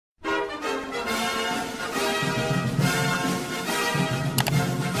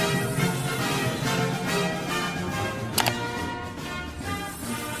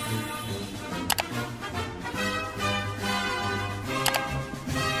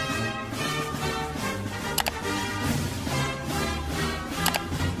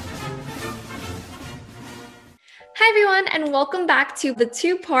everyone, and welcome back to the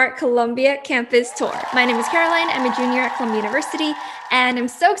two-part Columbia campus tour. My name is Caroline. I'm a junior at Columbia University, and I'm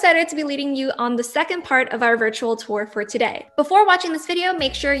so excited to be leading you on the second part of our virtual tour for today. Before watching this video,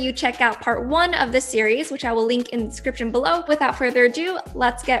 make sure you check out part 1 of this series, which I will link in the description below. Without further ado,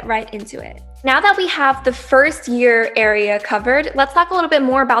 let's get right into it. Now that we have the first year area covered, let's talk a little bit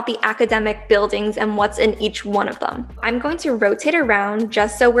more about the academic buildings and what's in each one of them. I'm going to rotate around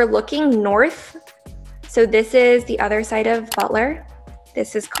just so we're looking north. So this is the other side of Butler.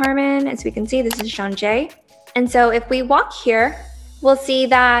 This is Carmen. As we can see, this is Jean Jay. And so if we walk here, we'll see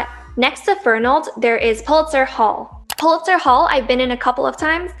that next to Fernald, there is Pulitzer Hall. Pulitzer Hall, I've been in a couple of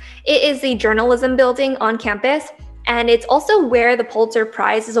times. It is the journalism building on campus, and it's also where the Pulitzer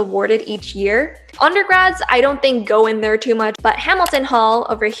Prize is awarded each year. Undergrads, I don't think go in there too much, but Hamilton Hall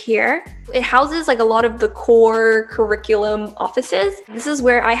over here, it houses like a lot of the core curriculum offices. This is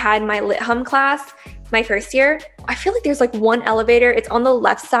where I had my Lit Hum class my first year. I feel like there's like one elevator. It's on the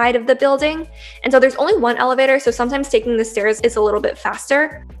left side of the building. And so there's only one elevator, so sometimes taking the stairs is a little bit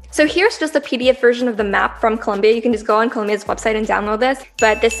faster. So here's just a PDF version of the map from Columbia. You can just go on Columbia's website and download this,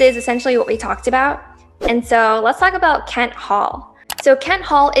 but this is essentially what we talked about. And so let's talk about Kent Hall. So Kent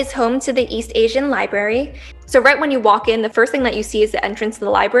Hall is home to the East Asian Library. So right when you walk in, the first thing that you see is the entrance to the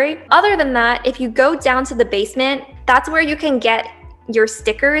library. Other than that, if you go down to the basement, that's where you can get your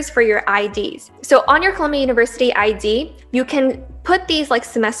stickers for your IDs. So on your Columbia University ID, you can put these like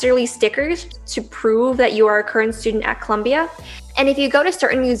semesterly stickers to prove that you are a current student at Columbia. And if you go to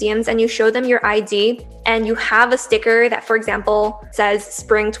certain museums and you show them your ID and you have a sticker that, for example, says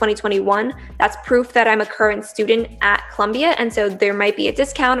Spring 2021, that's proof that I'm a current student at Columbia. And so there might be a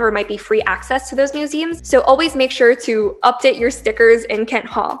discount or it might be free access to those museums. So always make sure to update your stickers in Kent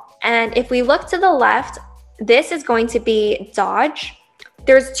Hall. And if we look to the left, this is going to be Dodge.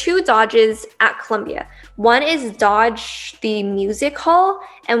 There's 2 Dodges at Columbia. One is Dodge the Music Hall,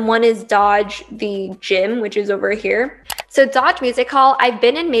 and one is Dodge the Gym, which is over here. So Dodge Music Hall, I've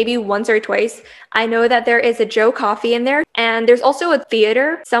been in maybe once or twice. I know that there is a Joe Coffee in there, and there's also a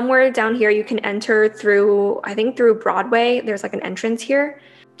theater somewhere down here. You can enter through, I think through Broadway. There's like an entrance here.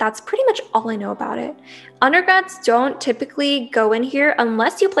 That's pretty much all I know about it. Undergrads don't typically go in here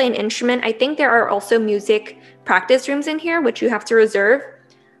unless you play an instrument. I think there are also music practice rooms in here, which you have to reserve.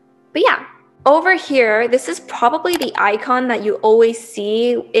 But yeah, over here, this is probably the icon that you always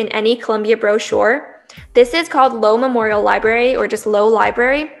see in any Columbia brochure. This is called Low Memorial Library, or just Low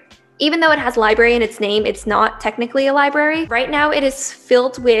Library. Even though it has library in its name, it's not technically a library. Right now it is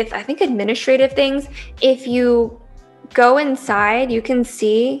filled with, I think, administrative things. If you go inside, you can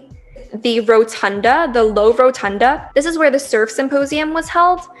see the Rotunda, the Low Rotunda. This is where the Surf Symposium was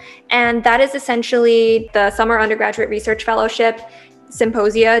held, and that is essentially the Summer Undergraduate Research Fellowship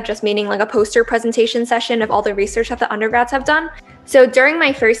symposia, just meaning like a poster presentation session of all the research that the undergrads have done. So during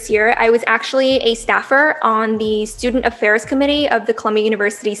my first year, I was actually a staffer on the Student Affairs Committee of the Columbia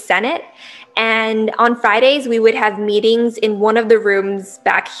University Senate, and on Fridays we would have meetings in one of the rooms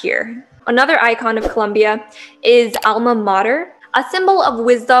back here. Another icon of Columbia is Alma Mater, a symbol of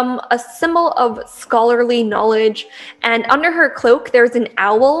wisdom, a symbol of scholarly knowledge, and under her cloak there's an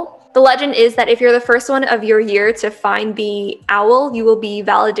owl. The legend is that if you're the first one of your year to find the owl, you will be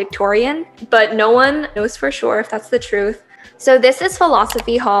valedictorian, but no one knows for sure if that's the truth. So this is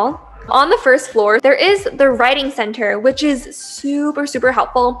Philosophy Hall. On the first floor, there is the Writing Center, which is super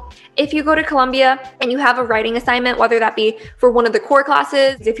helpful. If you go to Columbia and you have a writing assignment, whether that be for one of the core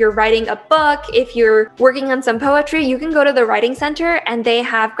classes, if you're writing a book, if you're working on some poetry, you can go to the Writing Center, and they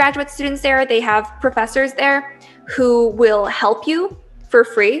have graduate students there, they have professors there who will help you for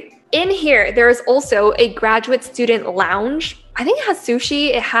free. In here, there is also a graduate student lounge. I think it has sushi.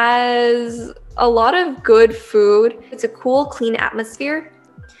 It has a lot of good food. It's a cool, clean atmosphere.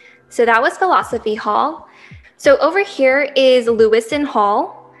 So that was Philosophy Hall. So over here is Lewisohn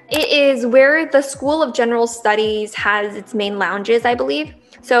Hall. It is where the School of General Studies has its main lounges, I believe.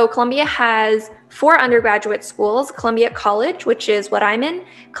 So Columbia has 4 undergraduate schools: Columbia College, which is what I'm in,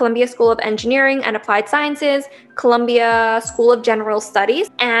 Columbia School of Engineering and Applied Sciences, Columbia School of General Studies,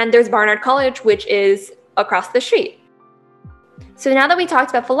 and there's Barnard College, which is across the street. So now that we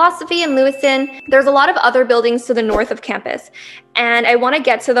talked about philosophy and Lewisohn, there's a lot of other buildings to the north of campus. And I want to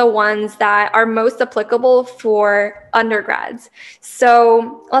get to the ones that are most applicable for undergrads.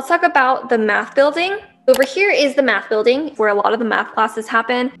 So let's talk about the math building. Over here is the math building where a lot of the math classes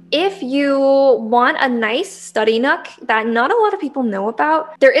happen. If you want a nice study nook that not a lot of people know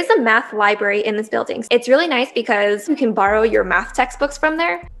about, there is a math library in this building. It's really nice because you can borrow your math textbooks from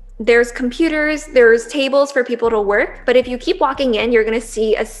there. There's computers, there's tables for people to work, but if you keep walking in, you're gonna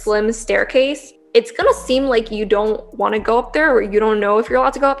see a slim staircase. it's gonna seem like you don't want to go up there or you don't know if you're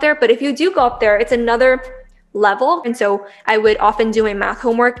allowed to go up there. But if you do go up there, it's another level. And so I would often do my math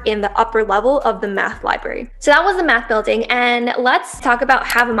homework in the upper level of the math library. So that was the math building. And let's talk about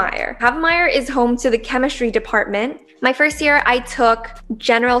Havemeyer. Havemeyer is home to the chemistry department. My first year, I took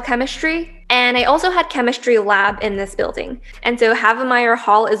general chemistry, and I also had chemistry lab in this building. And so Havemeyer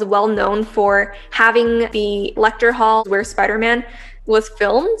Hall is well known for having the lecture hall where Spider-Man was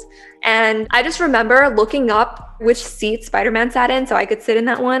filmed. And I just remember looking up which seat Spider-Man sat in so I could sit in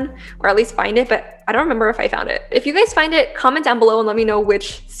that one, or at least find it, but I don't remember if I found it. If you guys find it, comment down below and let me know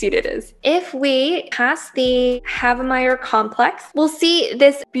which seat it is. If we pass the Havemeyer complex, we'll see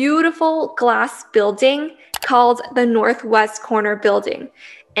this beautiful glass building called the Northwest Corner Building.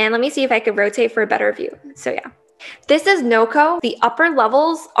 And let me see if I could rotate for a better view. So yeah. This is 𝐏𝐂𝐂𝐒. The upper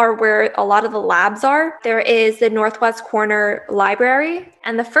levels are where a lot of the labs are. There is the Northwest Corner Library,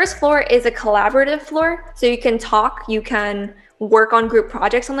 and the first floor is a collaborative floor. So you can talk, you can work on group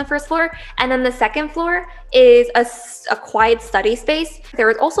projects on the first floor. And then the second floor is a quiet study space.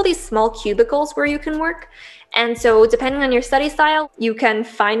 There is also these small cubicles where you can work. And so depending on your study style, you can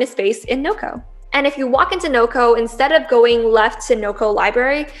find a space in 𝐏𝐂𝐂𝐒. And if you walk into 𝐏𝐂𝐂𝐒, instead of going left to 𝐏𝐂𝐂𝐒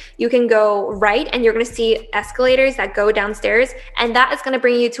Library, you can go right and you're going to see escalators that go downstairs. And that is going to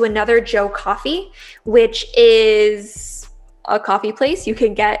bring you to another 𝐏𝐂𝐂𝐒, which is a coffee place. You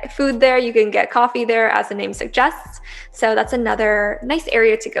can get food there. You can get coffee there, as the name suggests. So that's another nice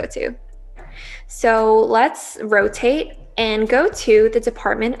area to go to. So let's rotate and go to the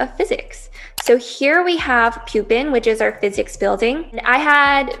Department of Physics. So here we have Pupin, which is our physics building. I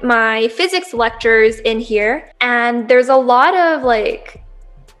had my physics lectures in here, and there's a lot of like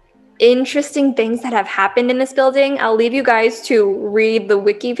interesting things that have happened in this building. I'll leave you guys to read the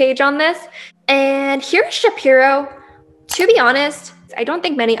wiki page on this. And here's Schapiro. To be honest, I don't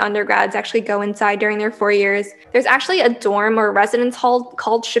think many undergrads actually go inside during their 4 years. There's actually a dorm or residence hall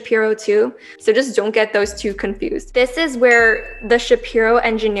called Schapiro too, so just don't get those two confused. This is where the Schapiro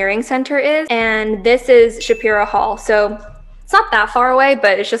Engineering Center is, and this is Schapiro Hall. So it's not that far away,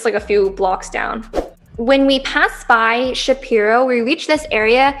 but it's just like a few blocks down. When we pass by Schapiro, we reach this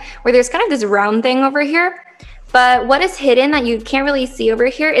area where there's kind of this round thing over here. But what is hidden that you can't really see over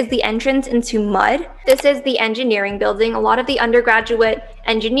here is the entrance into mud. This is the engineering building. A lot of the undergraduate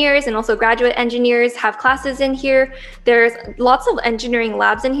engineers and also graduate engineers have classes in here. There's lots of engineering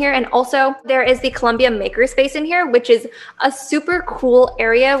labs in here. And also there is the Columbia Makerspace in here, which is a super cool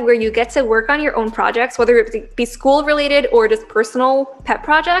area where you get to work on your own projects, whether it be school related or just personal pet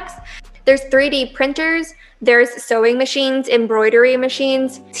projects. There's 3D printers, there's sewing machines, embroidery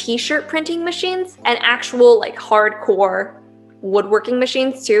machines, t-shirt printing machines, and actual like hardcore woodworking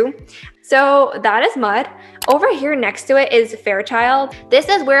machines too. So that is mud. Over here next to it is Fairchild. This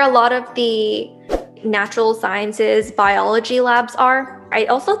is where a lot of the natural sciences, biology labs are. I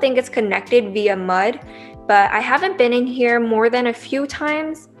also think it's connected via mud, but I haven't been in here more than a few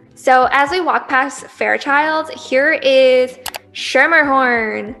times. So as we walk past Fairchild, here is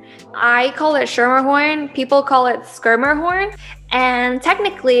Schermerhorn. I call it Schermerhorn, people call it Schermerhorn, and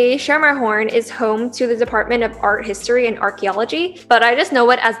technically Schermerhorn is home to the Department of Art History and Archaeology, but I just know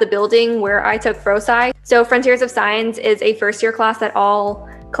it as the building where I took FROSCI. So Frontiers of Science is a first-year class that all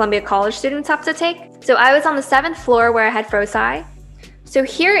Columbia College students have to take. So I was on the 7th floor where I had FROSCI. So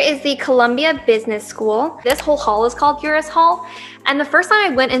here is the Columbia Business School. This whole hall is called Uris Hall. And the first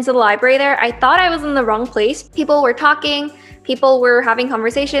time I went into the library there, I thought I was in the wrong place. People were talking, people were having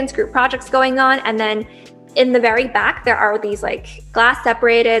conversations, group projects going on. And then in the very back, there are these like glass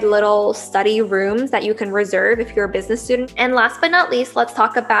separated little study rooms that you can reserve if you're a business student. And last but not least, let's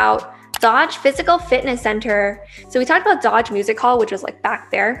talk about Dodge Physical Fitness Center. So we talked about Dodge Music Hall, which was like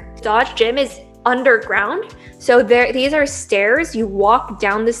back there. Dodge Gym is underground. So these are stairs. You walk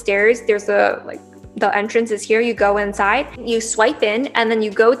down the stairs. There's the entrance is here. You go inside, you swipe in, and then you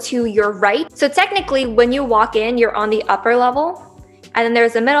go to your right. So technically when you walk in, you're on the upper level, and then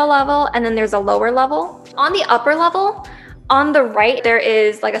there's a middle level, and then there's a lower level. On the upper level, on the right, there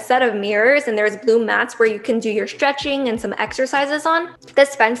is like a set of mirrors, and there's blue mats where you can do your stretching and some exercises on.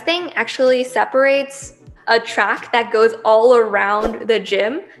 This fence thing actually separates a track that goes all around the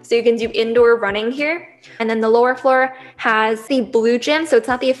gym, so you can do indoor running here. And then the lower floor has the blue gym, so it's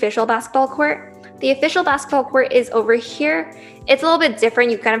not the official basketball court. The official basketball court is over here. It's a little bit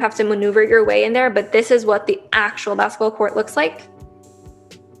different. You kind of have to maneuver your way in there, but this is what the actual basketball court looks like.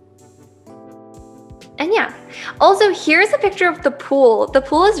 And yeah, also here's a picture of the pool. The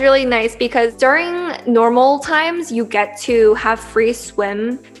pool is really nice because during normal times, you get to have free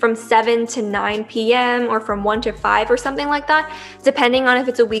swim from 7 to 9 p.m. or from 1 to 5 or something like that, depending on if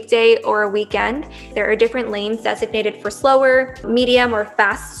it's a weekday or a weekend. There are different lanes designated for slower, medium, or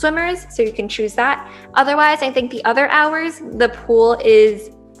fast swimmers, so you can choose that. Otherwise, I think the other hours, the pool is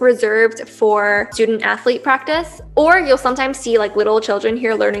reserved for student athlete practice, or you'll sometimes see like little children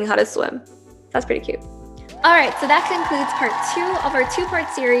here learning how to swim. That's pretty cute. All right, so that concludes part 2 of our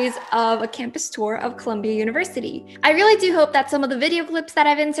 2-part series of a campus tour of Columbia University. I really do hope that some of the video clips that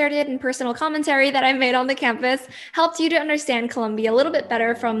I've inserted and personal commentary that I've made on the campus helped you to understand Columbia a little bit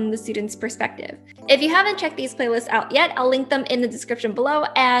better from the student's perspective. If you haven't checked these playlists out yet, I'll link them in the description below,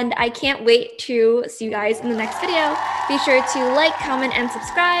 and I can't wait to see you guys in the next video. Be sure to like, comment, and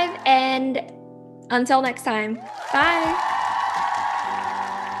subscribe, and until next time, bye!